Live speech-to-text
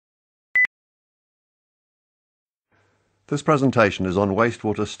This presentation is on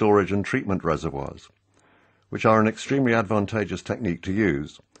wastewater storage and treatment reservoirs, which are an extremely advantageous technique to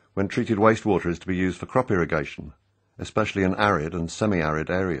use when treated wastewater is to be used for crop irrigation, especially in arid and semi-arid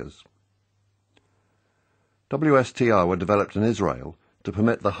areas. WSTR were developed in Israel to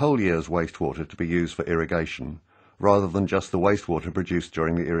permit the whole year's wastewater to be used for irrigation, rather than just the wastewater produced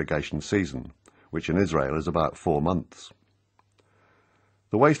during the irrigation season, which in Israel is about 4 months.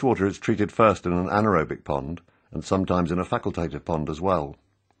 The wastewater is treated first in an anaerobic pond, and sometimes in a facultative pond as well.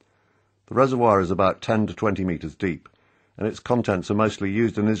 The reservoir is about 10 to 20 metres deep, and its contents are mostly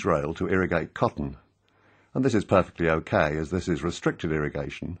used in Israel to irrigate cotton. And this is perfectly okay, as this is restricted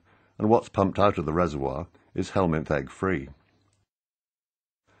irrigation, and what's pumped out of the reservoir is helminth egg free.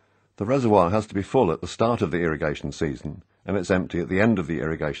 The reservoir has to be full at the start of the irrigation season, and it's empty at the end of the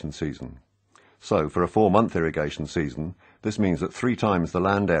irrigation season. So, for a 4-month irrigation season, this means that 3 times the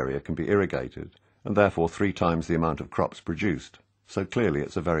land area can be irrigated, and therefore 3 times the amount of crops produced, so clearly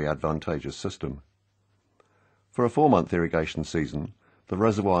it's a very advantageous system. For a 4-month irrigation season, the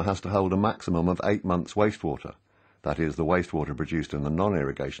reservoir has to hold a maximum of 8 months wastewater, that is, the wastewater produced in the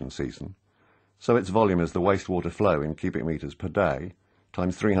non-irrigation season, so its volume is the wastewater flow in cubic metres per day,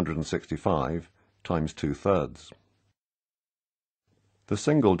 times 365, times 2/3. The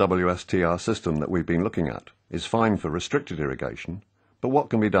single WSTR system that we've been looking at is fine for restricted irrigation, but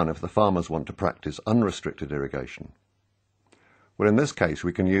what can be done if the farmers want to practice unrestricted irrigation? Well, in this case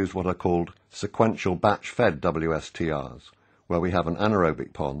we can use what are called sequential batch-fed WSTRs, where we have an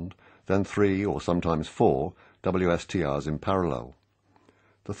anaerobic pond, then 3 or sometimes 4 WSTRs in parallel.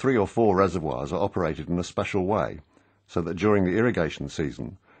 The 3 or 4 reservoirs are operated in a special way, so that during the irrigation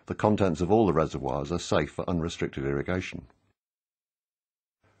season the contents of all the reservoirs are safe for unrestricted irrigation.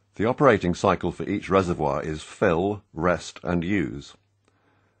 The operating cycle for each reservoir is fill, rest and use.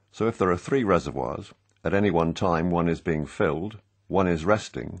 So if there are 3 reservoirs, at any one time one is being filled, one is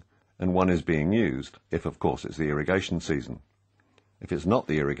resting, and one is being used, if of course it's the irrigation season. If it's not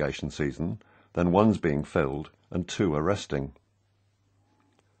the irrigation season, then one's being filled and 2 are resting.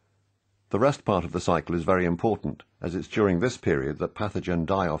 The rest part of the cycle is very important, as it's during this period that pathogen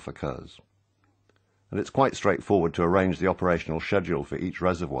die-off occurs. And it's quite straightforward to arrange the operational schedule for each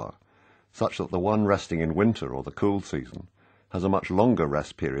reservoir, such that the one resting in winter or the cool season has a much longer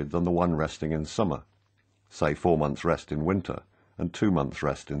rest period than the one resting in summer, say 4 months rest in winter and 2 months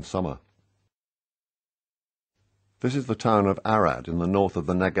rest in summer. This is the town of Arad in the north of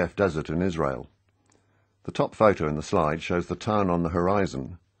the Negev desert in Israel. The top photo in the slide shows the town on the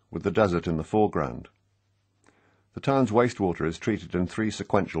horizon, with the desert in the foreground. The town's wastewater is treated in 3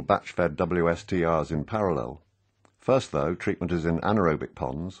 sequential batch-fed WSTRs in parallel. First, though, treatment is in anaerobic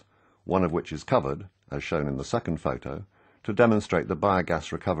ponds, one of which is covered, as shown in the second photo, to demonstrate the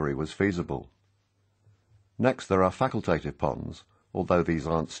biogas recovery was feasible. Next, there are facultative ponds, although these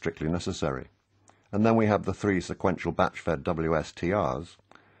aren't strictly necessary. And then we have the 3 sequential batch-fed WSTRs,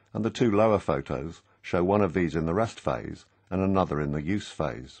 and the 2 lower photos show one of these in the rest phase and another in the use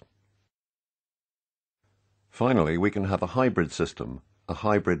phase. Finally, we can have a hybrid system, a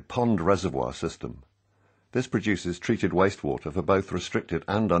hybrid pond reservoir system. This produces treated wastewater for both restricted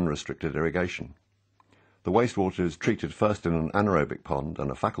and unrestricted irrigation. The wastewater is treated first in an anaerobic pond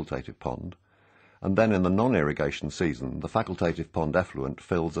and a facultative pond, and then in the non-irrigation season the facultative pond effluent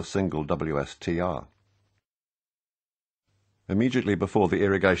fills a single WSTR. Immediately before the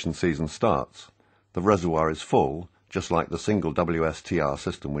irrigation season starts, the reservoir is full, just like the single WSTR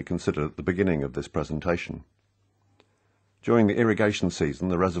system we considered at the beginning of this presentation. During the irrigation season,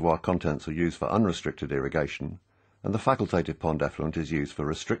 the reservoir contents are used for unrestricted irrigation, and the facultative pond effluent is used for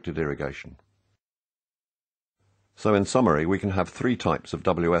restricted irrigation. So in summary, we can have 3 types of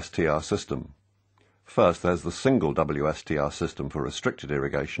WSTR system. First, there's the single WSTR system for restricted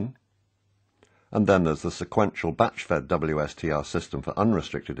irrigation, and then there's the sequential batch-fed WSTR system for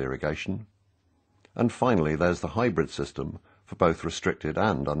unrestricted irrigation, and finally there's the hybrid system for both restricted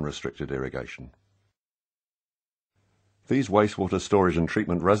and unrestricted irrigation. These wastewater storage and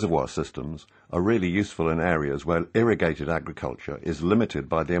treatment reservoir systems are really useful in areas where irrigated agriculture is limited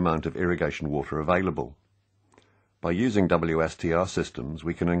by the amount of irrigation water available. By using WSTR systems,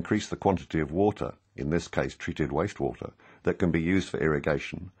 we can increase the quantity of water, in this case treated wastewater, that can be used for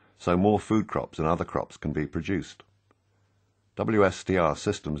irrigation, so more food crops and other crops can be produced. WSTR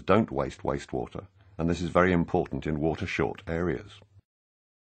systems don't waste wastewater, and this is very important in water-short areas.